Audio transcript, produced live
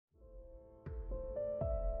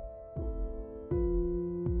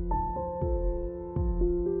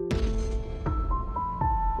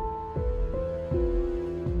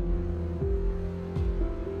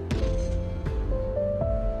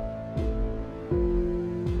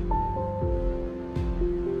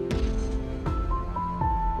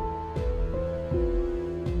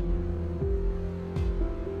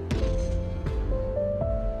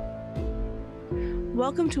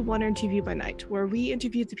Welcome to One Interview by Night, where we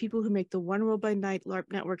interview the people who make the One World by Night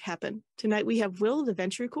LARP network happen. Tonight we have Will the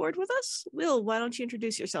Ventrue Coordinator with us. Will, why don't you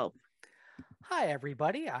introduce yourself? Hi,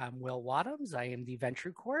 everybody. I'm Will Wadhams. I am the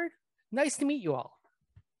Ventrue Coordinator. Nice to meet you all.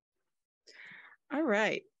 All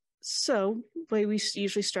right. So the way we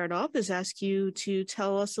usually start off is ask you to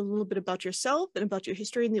tell us a little bit about yourself and about your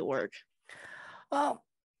history in the org. Well,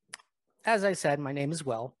 as I said, my name is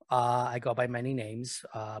Will. I go by many names,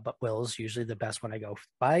 but Will's usually the best one I go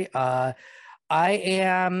by. I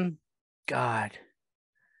am, God,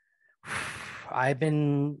 I've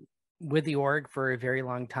been with the org for a very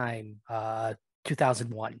long time,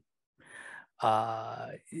 2001,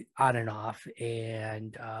 on and off.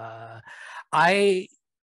 And I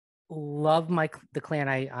love the clan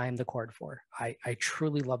I'm the cord for. I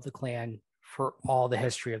truly love the clan for all the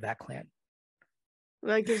history of that clan.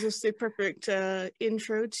 That gives us the perfect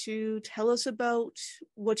intro to tell us about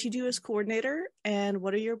what you do as coordinator and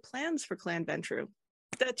what are your plans for Clan Ventrue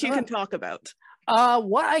that you can talk about.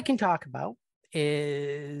 What I can talk about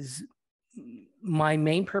is my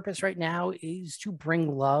main purpose right now is to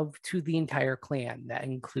bring love to the entire clan. That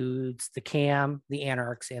includes the Cam, the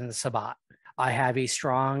Anarchs, and the Sabbat. I have a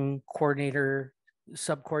strong coordinator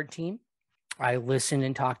sub-cord team. I listen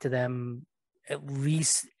and talk to them at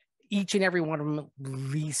least each and every one of them at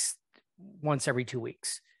least once every 2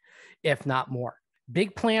 weeks, if not more.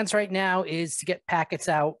 Big plans right now is to get packets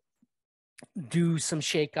out, do some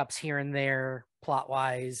shakeups here and there,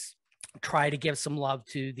 plot-wise, try to give some love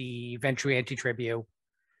to the Ventrue Anti-Tribute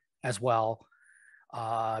as well,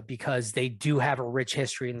 because they do have a rich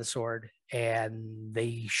history in the sword and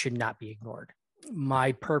they should not be ignored.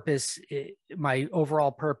 My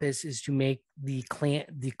overall purpose is to make the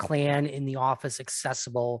clan in the office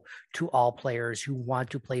accessible to all players who want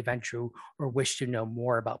to play Ventrue or wish to know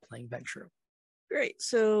more about playing Ventrue. Great.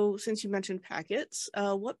 So since you mentioned packets,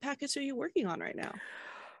 what packets are you working on right now?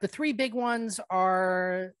 The three big ones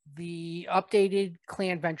are the updated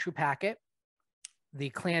Clan Ventrue packet, the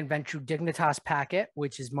Clan Ventrue Dignitas packet,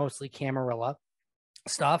 which is mostly Camarilla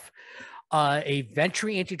stuff, a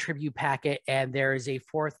Ventrue Anti-Tribute packet, and there is a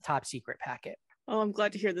fourth top secret packet. Oh, I'm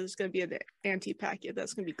glad to hear there's going to be an anti-packet.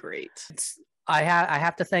 That's going to be great. I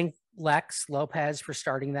have to thank Lex Lopez for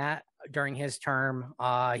starting that during his term.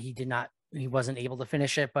 He wasn't able to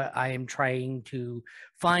finish it, but I am trying to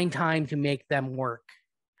find time to make them work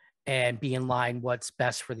and be in line what's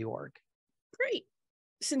best for the org. Great.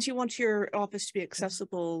 Since you want your office to be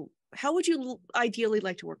accessible, how would you ideally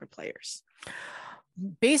like to work with players?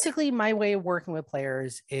 Basically, my way of working with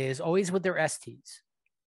players is always with their STs.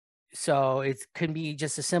 So it could be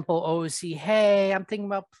just a simple OOC, hey, I'm thinking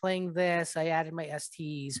about playing this. I added my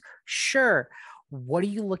STs. Sure. What are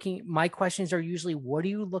you looking? My questions are usually, what are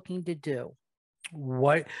you looking to do?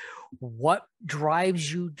 What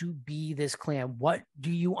drives you to be this clan? What do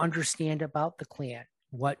you understand about the clan?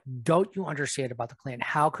 What don't you understand about the clan?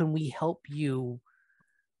 How can we help you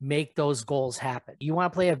make those goals happen? You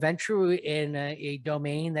want to play a Ventrue in a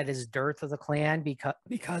domain that is dearth of the clan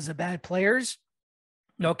because of bad players?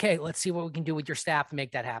 Okay, let's see what we can do with your staff to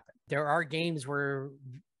make that happen. There are games where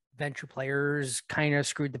Ventrue players kind of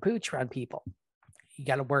screwed the pooch around people. You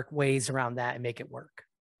got to work ways around that and make it work.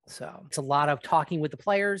 So it's a lot of talking with the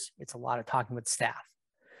players. It's a lot of talking with staff.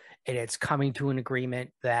 And it's coming to an agreement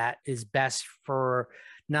that is best for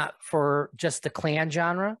not for just the clan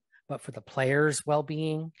genre, but for the players'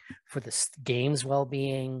 well-being, for the game's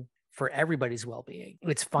well-being, for everybody's well-being.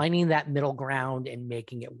 It's finding that middle ground and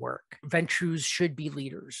making it work. Ventrues should be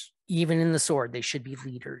leaders. Even in the sword, they should be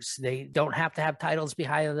leaders. They don't have to have titles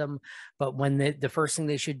behind them, but when the first thing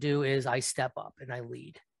they should do is I step up and I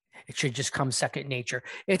lead. It should just come second nature.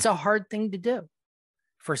 It's a hard thing to do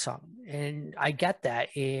for some, and I get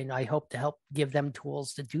that, and I hope to help give them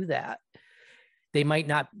tools to do that. They might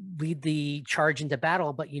not lead the charge into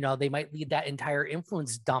battle, but, they might lead that entire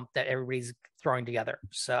influence dump that everybody's throwing together.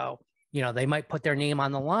 So, they might put their name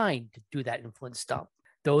on the line to do that influence dump.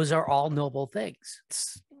 Those are all noble things.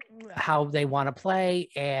 It's how they want to play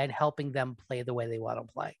and helping them play the way they want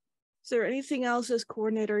to play. Is there anything else as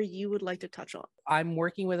coordinator you would like to touch on? I'm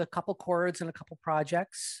working with a couple chords and a couple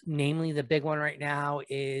projects. Namely, the big one right now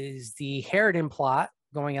is the Harridan plot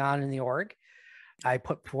going on in the org. I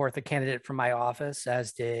put forth a candidate from my office,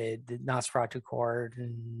 as did the Nosferatu chord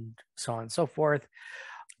and so on and so forth.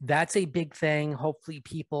 That's a big thing. Hopefully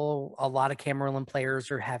a lot of Camarilla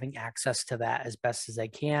players are having access to that as best as they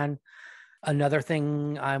can. Another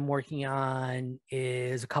thing I'm working on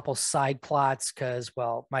is a couple side plots because,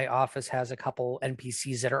 my office has a couple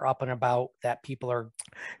NPCs that are up and about that people are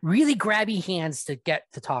really grabby hands to get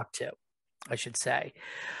to talk to, I should say.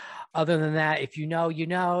 Other than that, if you know, you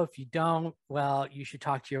know. If you don't, well, you should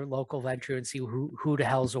talk to your local Ventrue and see who the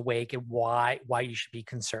hell's awake and why you should be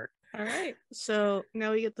concerned. All right. So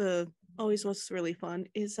now we get always what's really fun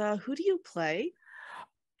is who do you play?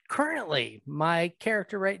 Currently, my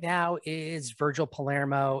character right now is Virgil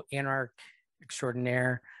Palermo, Anarch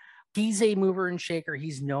Extraordinaire. He's a mover and shaker.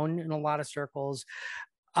 He's known in a lot of circles.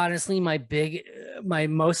 Honestly, my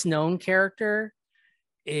most known character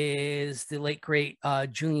is the late great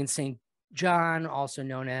Julian St. John, also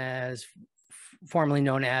formerly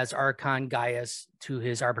known as Archon Gaius to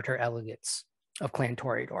his Arbiter Elegance of Clan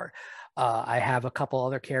Toreador. I have a couple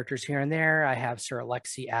other characters here and there. I have Sir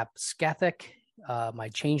Alexi Ap Skathic, my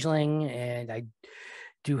changeling, and I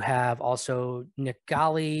do have also Nick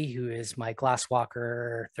Golly, who is my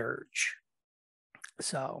Glasswalker Thurge.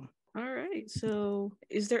 So, all right. So,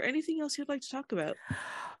 is there anything else you'd like to talk about?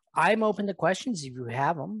 I'm open to questions if you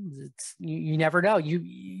have them. It's you never know.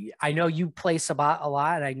 I know you play Sabbat a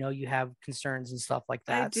lot. I know you have concerns and stuff like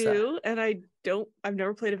that. I do, and I've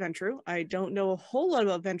never played a Ventrue. I don't know a whole lot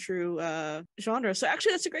about Ventrue genre. So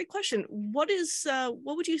actually, that's a great question. What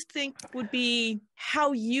would you think would be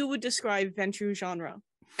how you would describe Ventrue genre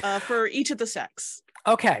for each of the sects?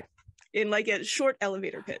 Okay. In like a short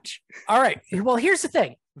elevator pitch. All right. Well, here's the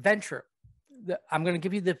thing. Ventrue. I'm going to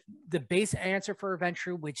give you the base answer for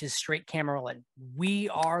Ventrue, which is straight Cameron. We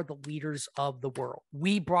are the leaders of the world.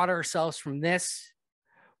 We brought ourselves from this,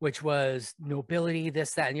 which was nobility,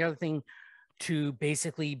 this, that, and the other thing, to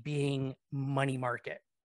basically being money market,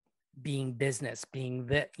 being business, being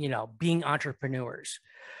being entrepreneurs.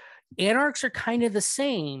 Anarchs are kind of the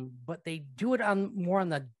same, but they do it more on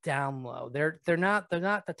the down low. They're not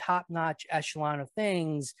the top-notch echelon of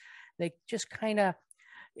things. They just kind of,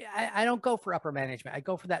 I don't go for upper management. I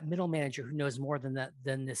go for that middle manager who knows more than the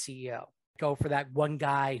CEO. Go for that one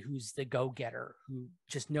guy who's the go-getter, who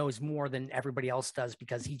just knows more than everybody else does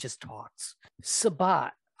because he just talks.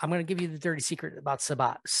 Sabbat. I'm going to give you the dirty secret about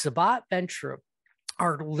Sabbat. Sabbat Ventrue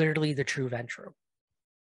are literally the true Ventrue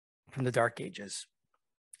from the Dark Ages.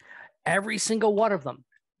 Every single one of them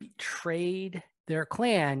betrayed their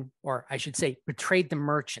clan, or I should say, betrayed the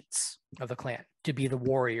merchants of the clan to be the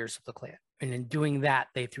warriors of the clan. And in doing that,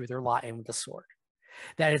 they threw their lot in with the sword.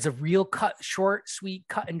 That is a real short, sweet,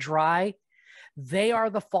 cut and dry. They are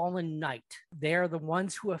the fallen knight. They are the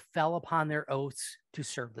ones who have fell upon their oaths to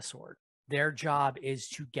serve the sword. Their job is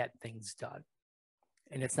to get things done.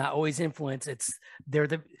 And it's not always influence. They're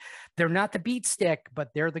not the beat stick, but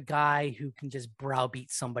they're the guy who can just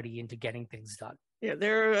browbeat somebody into getting things done. Yeah,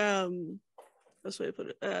 they're best way to put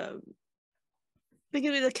it. They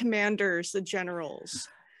can be the commanders, the generals,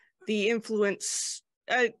 the influence.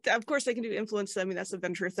 Of course, they can do influence. I mean, that's a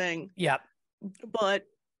Ventrue thing. Yeah, but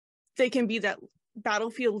they can be that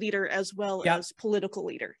battlefield leader as well as political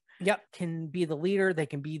leader. Yep, can be the leader. They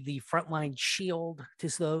can be the frontline shield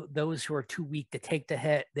to those who are too weak to take the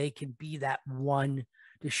hit. They can be that one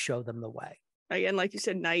to show them the way. Again, like you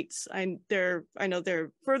said, knights. I know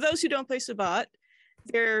they're, for those who don't play Sabbat,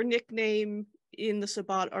 their nickname in the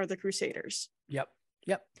Sabbat are the Crusaders. Yep.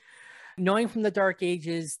 Knowing from the Dark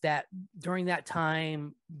Ages that during that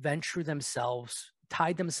time, Ventrue themselves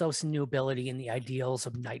tied themselves to nobility and the ideals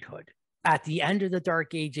of knighthood. At the end of the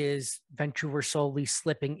Dark Ages, Ventrue were slowly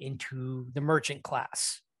slipping into the merchant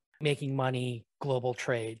class, making money, global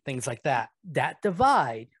trade, things like that. That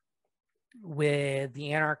divide with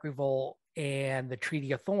the Anarch Revolt and the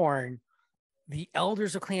Treaty of Thorn, the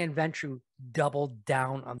elders of Clan Ventrue doubled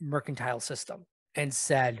down on the mercantile system and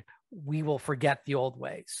said, we will forget the old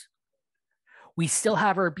ways. We still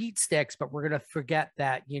have our beat sticks, but we're going to forget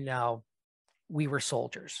that, we were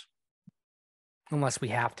soldiers. Unless we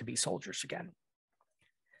have to be soldiers again.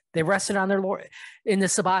 They rested on their lord. In the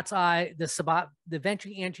Sabbat's eye, the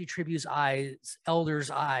Ventrue anti-tribu's eyes, elders'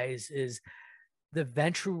 eyes, is the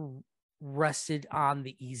Ventrue rested on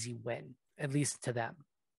the easy win, at least to them.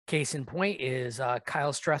 Case in point is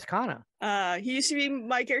Kyle Strathcona. He used to be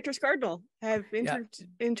my character's cardinal. I've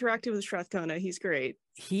interacted with Strathcona. He's great.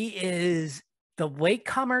 He is the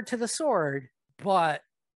latecomer to the sword, but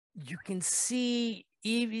you can see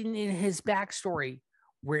even in his backstory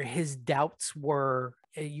where his doubts were,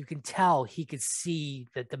 you can tell he could see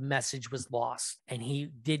that the message was lost, and he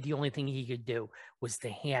did the only thing he could do was to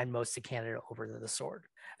hand most of Canada over to the sword,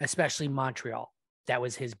 especially Montreal. That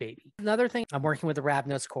was his baby. Another thing, I'm working with the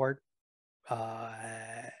Ravnos Court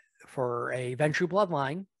for a Ventrue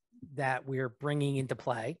bloodline that we're bringing into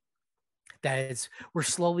play. We're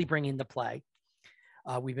slowly bringing into play.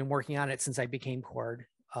 We've been working on it since I became Cord.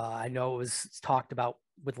 I know it was talked about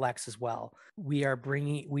with Lex as well. We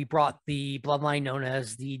brought the bloodline known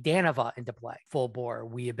as the Danova into play full bore.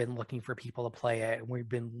 We have been looking for people to play it, and we've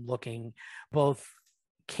been looking both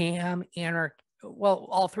Cam, Anarch, well,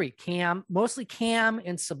 all three, Cam, mostly Cam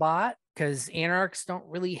and Sabat, because Anarchs don't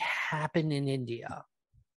really happen in India.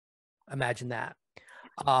 Imagine that.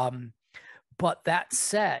 But that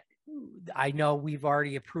said, I know we've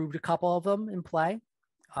already approved a couple of them in play.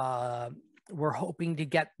 We're hoping to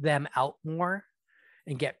get them out more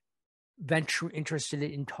and get Ventrue interested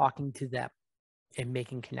in talking to them and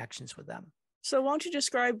making connections with them. So why don't you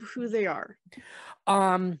describe who they are?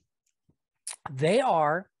 They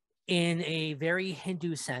are, in a very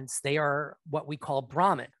Hindu sense, they are what we call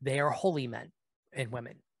Brahmin. They are holy men and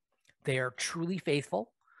women. They are truly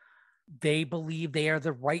faithful. They believe they are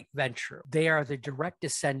the right Ventrue. They are the direct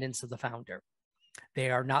descendants of the founder.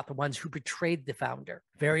 They are not the ones who betrayed the founder.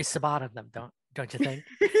 Very Sabat of them, don't you think?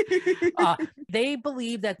 They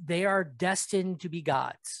believe that they are destined to be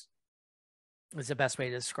gods, is the best way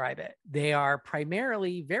to describe it. They are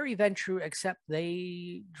primarily very Ventrue, except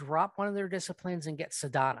they drop one of their disciplines and get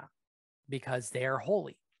Sadhana because they are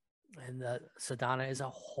holy. And the Sadhana is a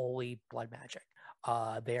holy blood magic.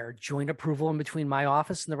 They are joint approval in between my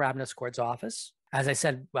office and the Ravenous Court's office. As I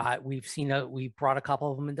said, we brought a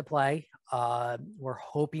couple of them into play. We're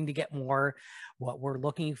hoping to get more. What we're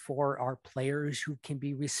looking for are players who can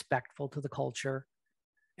be respectful to the culture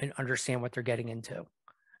and understand what they're getting into,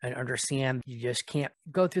 and understand you just can't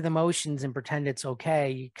go through the motions and pretend it's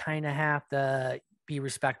okay. You kind of have to be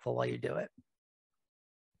respectful while you do it,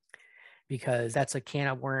 because that's a can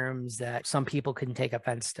of worms that some people can take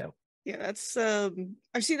offense to. Yeah, that's I've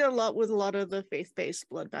seen that a lot with a lot of the faith-based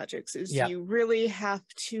blood magics, is you really have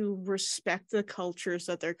to respect the cultures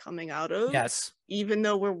that they're coming out of. Yes. Even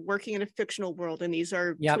though we're working in a fictional world and these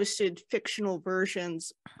are twisted fictional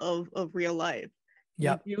versions of real life.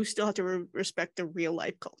 You still have to respect the real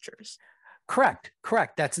life cultures. Correct.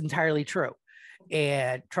 That's entirely true.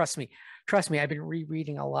 And trust me, I've been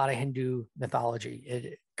rereading a lot of Hindu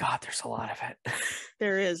mythology. God, there's a lot of it.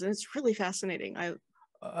 There is, and it's really fascinating.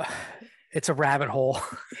 It's a rabbit hole.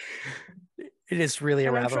 It is really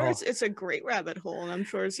a rabbit hole. It's a great rabbit hole, and I'm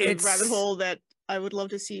sure it's a rabbit hole that I would love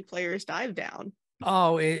to see players dive down.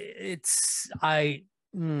 Oh, yeah.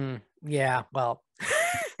 Well,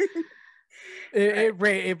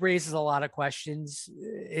 it raises a lot of questions,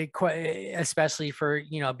 especially for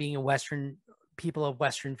being a Western people of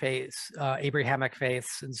Western faiths, Abrahamic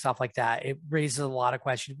faiths, and stuff like that. It raises a lot of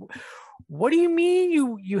questions. What do you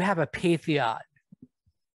mean you have a pantheon?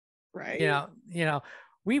 Right.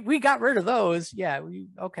 We got rid of those. Yeah.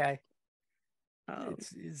 Okay.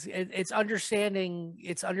 It's understanding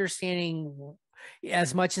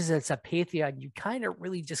as much as it's a pantheon, you kind of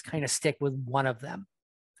really just stick with one of them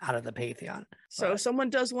out of the pantheon. So if someone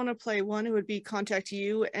does want to play one, it would be contact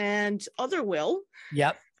you and other Will.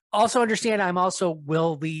 Yep. Also understand I'm also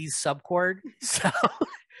Will Lee's subcord.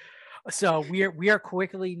 So we are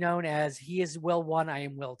quickly known as he is Will 1, I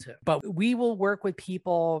am Will 2. But we will work with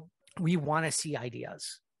people. We want to see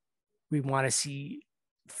ideas. We want to see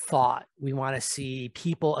thought. We want to see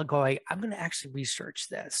people going, I'm going to actually research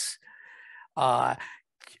this.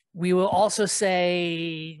 We will also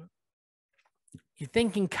say, you're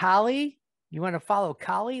thinking Kali? You want to follow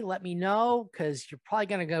Kali? Let me know, because you're probably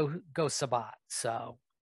going to go Sabat. So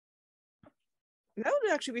that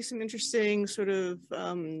would actually be some interesting sort of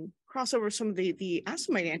crossover, some of the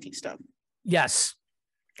Asimite antique stuff. Yes,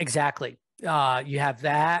 exactly. You have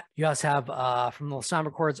that. You also have from the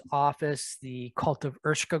Somber Chord's office, the Cult of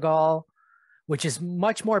Urshkagal, which is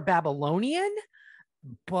much more Babylonian,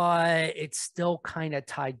 but it's still kind of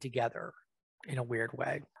tied together in a weird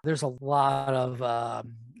way. There's a lot of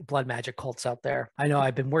blood magic cults out there. I know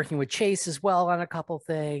I've been working with Chase as well on a couple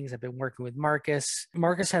things. I've been working with Marcus.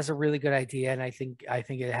 Marcus has a really good idea, and I think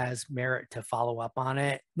it has merit to follow up on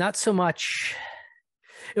it. Not so much.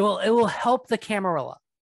 It will help the Camarilla,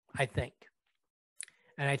 I think.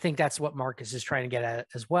 And I think that's what Marcus is trying to get at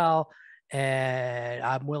as well. And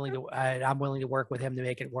I'm willing to work with him to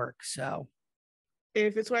make it work. So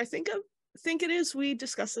if it's what I think it is, we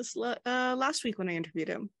discussed this last week when I interviewed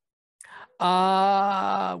him.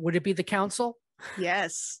 Would it be the council?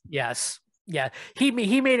 Yes. Yeah.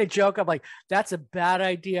 He made a joke. I'm like, that's a bad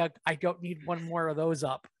idea. I don't need one more of those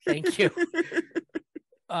up. Thank you.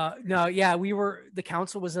 No, yeah, the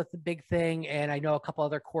council was a big thing, and I know a couple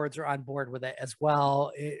other chords are on board with it as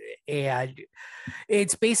well. And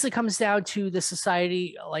it's basically comes down to the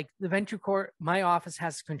society, like the Ventrue Court. My office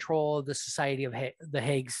has control of the Society of the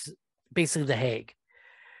Hague's, basically the Hague,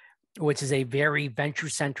 which is a very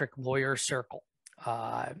Ventrue-centric lawyer circle.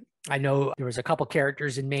 I know there was a couple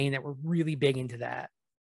characters in Maine that were really big into that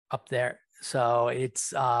up there. So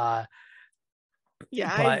it's yes,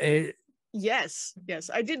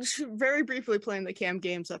 I did very briefly play in the cam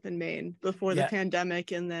games up in Maine before the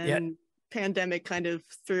pandemic, and then pandemic kind of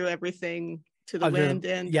threw everything to the wind,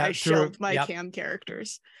 and I shelved my cam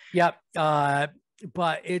characters. But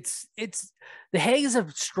it's the Hague is a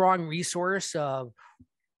strong resource of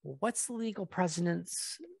what's the legal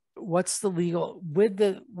precedence, what's the legal with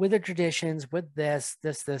the traditions, with this,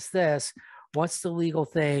 what's the legal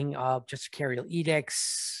thing of justiciarial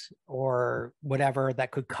edicts or whatever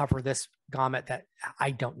that could cover this gamut that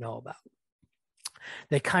I don't know about.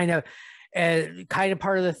 They kind of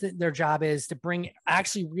part of their job is to bring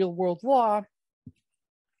actually real world law,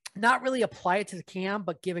 not really apply it to the cam,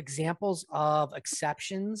 but give examples of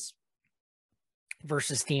exceptions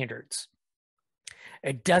versus standards.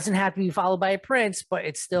 It doesn't have to be followed by a prince, but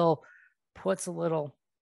it still puts a little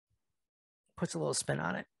spin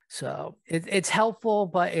on it. So it's helpful,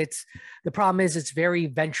 but the problem is it's very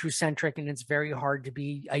Ventrue centric, and it's very hard to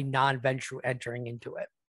be a non-Ventrue entering into it.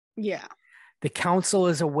 Yeah. The council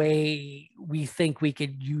is a way we think we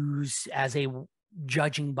could use as a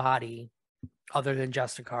judging body other than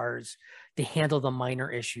Justicars to handle the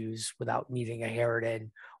minor issues without needing a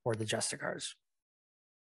Harridan or the Justicars.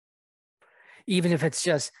 Even if it's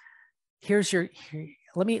just,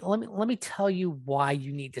 let me tell you why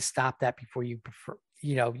you need to stop that before you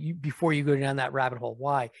before you go down that rabbit hole.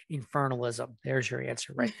 Why? Infernalism. There's your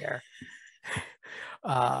answer right there.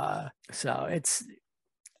 So it's,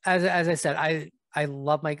 as I said, I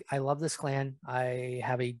love this clan. I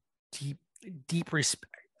have a deep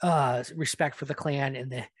respect for the clan,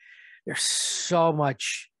 and there's so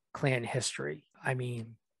much clan history. I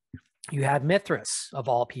mean, you have Mithras of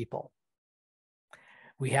all people.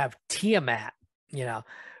 We have Tiamat.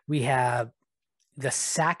 We have the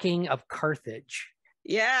sacking of Carthage.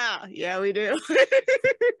 Yeah, we do.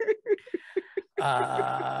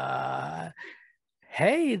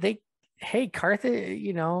 Hey, Carthage,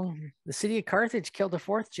 the city of Carthage killed a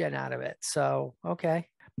 4th gen out of it. So, okay.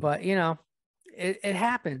 But, it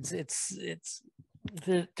happens.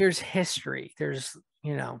 There's history. There's,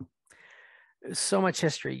 so much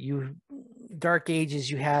history. Dark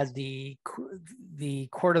Ages, you had the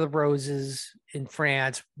Court of the Roses in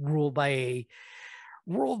France, ruled by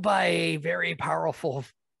a very powerful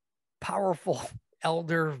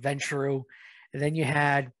elder Ventrue. And then you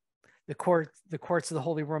had the courts of the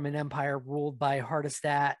Holy Roman Empire, ruled by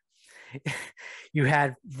Hardestat. You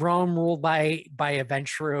had Rome, ruled by a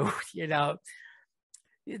Ventrue.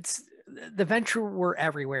 It's the Ventrue were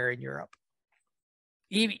everywhere in Europe.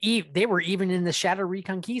 They were even in the Shadow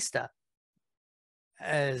Reconquista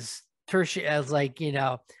as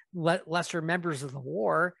lesser members of the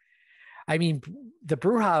war. I mean, the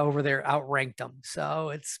Bruja over there outranked them.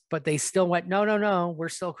 So but they still went, no, we're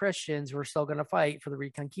still Christians. We're still going to fight for the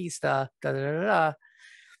Reconquista.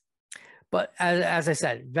 But as I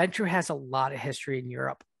said, Ventrue has a lot of history in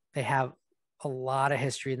Europe. They have a lot of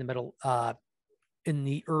history in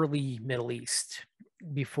the early Middle East,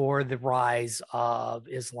 before the rise of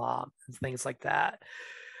Islam and things like that.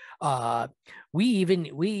 We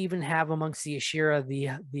even have amongst the Ashira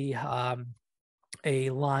a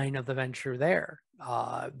line of the Ventrue there.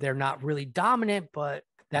 They're not really dominant, but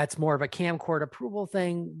that's more of a camcord approval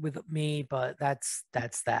thing with me. But that's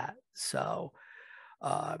that. So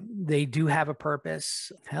they do have a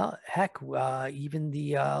purpose. Heck, even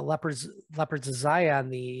the leopards of Zion,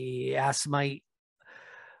 the Assamite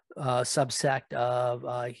subsect of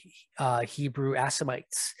Hebrew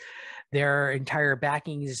Assamites, their entire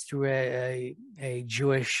backing is through a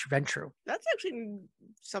Jewish Ventrue. That's actually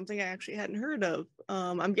something I actually hadn't heard of.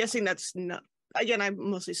 I'm guessing that's not, again, I'm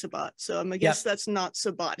mostly Sabbat, so I'm guess that's not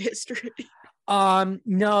Sabbat history.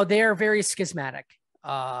 No, they are very schismatic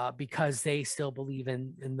because they still believe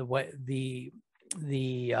in the way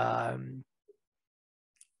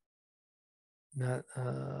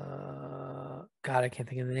God, I can't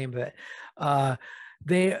think of the name of it.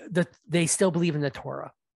 They still believe in the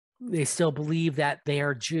Torah. They still believe that they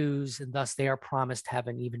are Jews, and thus they are promised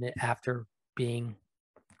heaven even after being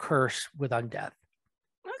cursed with undeath.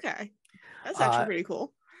 Okay, that's actually pretty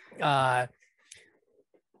cool.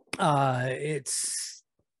 It's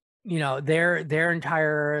their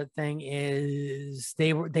entire thing is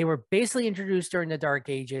they were basically introduced during the Dark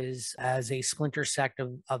Ages as a splinter sect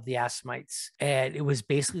of the Assamites, and it was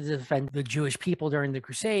basically to defend the Jewish people during the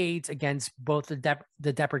Crusades against both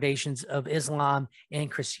the depredations of Islam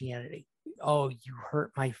and Christianity. Oh, you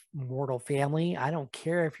hurt my mortal family? I don't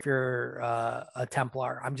care if you're a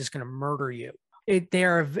Templar. I'm just going to murder you.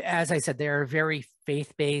 They're, as I said, they're very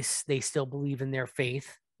faith-based. They still believe in their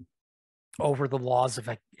faith over the laws of,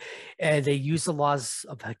 they use the laws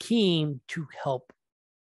of Hakim to help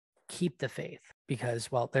keep the faith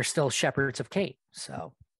because, well, they're still shepherds of Cain.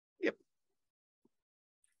 So, yep.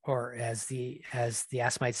 Or as the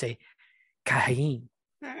Ass might say, Cain.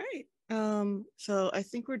 All right. So I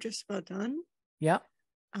think we're just about done. Yep.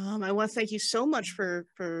 I want to thank you so much for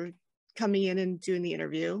coming in and doing the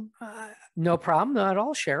interview. No problem, not at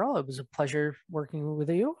all, Sheryl. It was a pleasure working with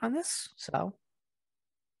you on this. So, all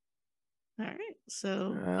right.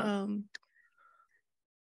 So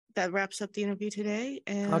that wraps up the interview today,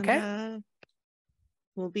 and okay.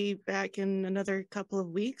 We'll be back in another couple of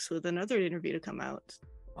weeks with another interview to come out.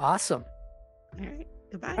 Awesome. All right.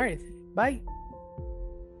 Goodbye. All right. Bye.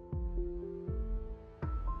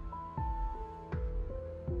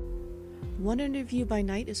 One Interview by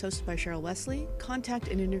Night is hosted by Sheryl Westleigh. Contact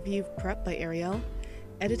and interview prep by Ariel.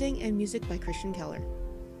 Editing and music by Christian Keller.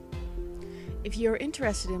 If you are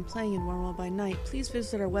interested in playing in One World by Night, please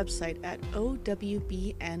visit our website at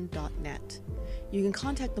OWbN.net. You can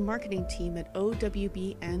contact the marketing team at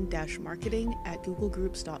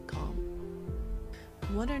OWbN-marketing@googlegroups.com.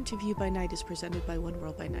 One Interview by Night is presented by One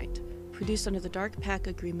World by Night, produced under the Dark Pack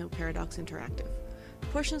Agreement with Paradox Interactive.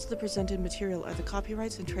 Portions of the presented material are the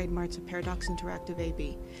copyrights and trademarks of Paradox Interactive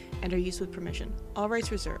AB and are used with permission. All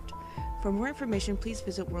rights reserved. For more information, please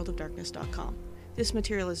visit worldofdarkness.com. This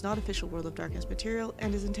material is not official World of Darkness material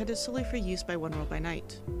and is intended solely for use by One World by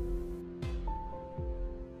Night.